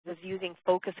using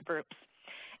focus groups.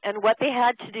 And what they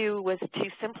had to do was to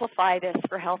simplify this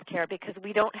for healthcare because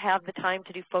we don't have the time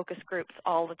to do focus groups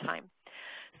all the time.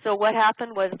 So what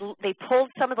happened was they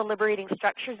pulled some of the liberating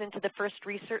structures into the first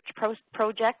research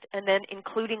project and then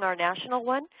including our national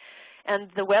one. And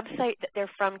the website that they're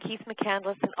from, Keith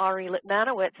McCandless and Ari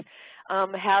Litmanowitz,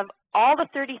 have all the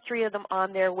 33 of them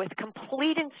on there with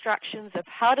complete instructions of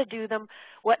how to do them,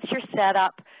 what's your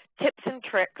setup, tips and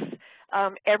tricks,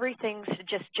 everything to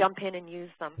just jump in and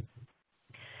use them.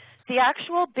 The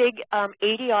actual big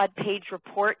 80-odd page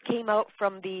report came out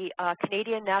from the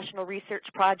Canadian National Research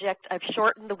Project. I've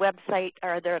shortened the website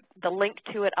or the link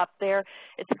to it up there.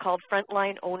 It's called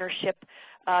Frontline Ownership,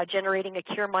 Generating a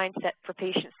Cure Mindset for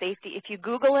Patient Safety. If you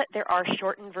Google it, there are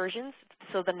shortened versions,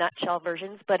 so the nutshell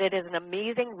versions, but it is an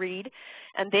amazing read,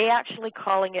 and they actually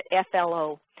calling it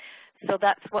FLO. So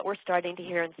that's what we're starting to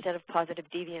hear instead of positive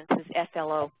deviance is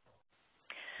FLO.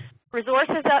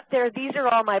 Resources out there, these are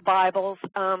all my Bibles.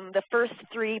 The first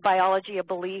three, Biology of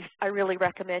Belief, I really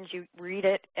recommend you read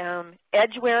it.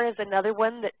 Edgeware is another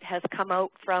one that has come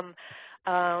out from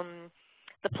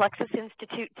the Plexus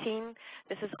Institute team.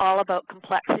 This is all about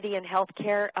complexity in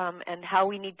healthcare and how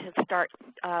we need to start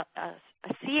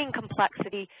seeing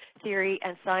complexity theory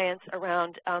and science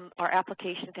around our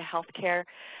application to healthcare.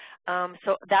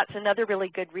 So that's another really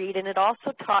good read, and it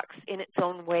also talks in its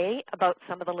own way about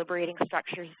some of the liberating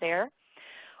structures there.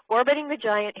 Orbiting the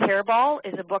Giant Hairball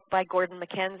is a book by Gordon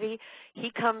McKenzie.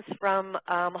 He comes from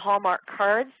Hallmark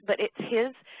Cards, but it's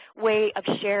his way of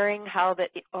sharing how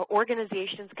that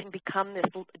organizations can become this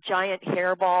giant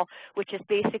hairball, which is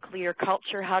basically your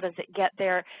culture, how does it get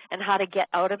there, and how to get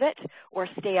out of it or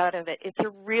stay out of it. It's a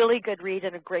really good read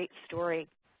and a great story.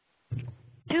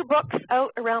 2 books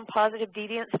out around positive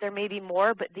deviance. There may be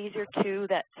more, but these are 2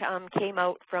 that came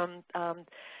out from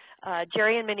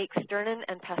Jerry and Monique Sternin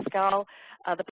and Pascal. The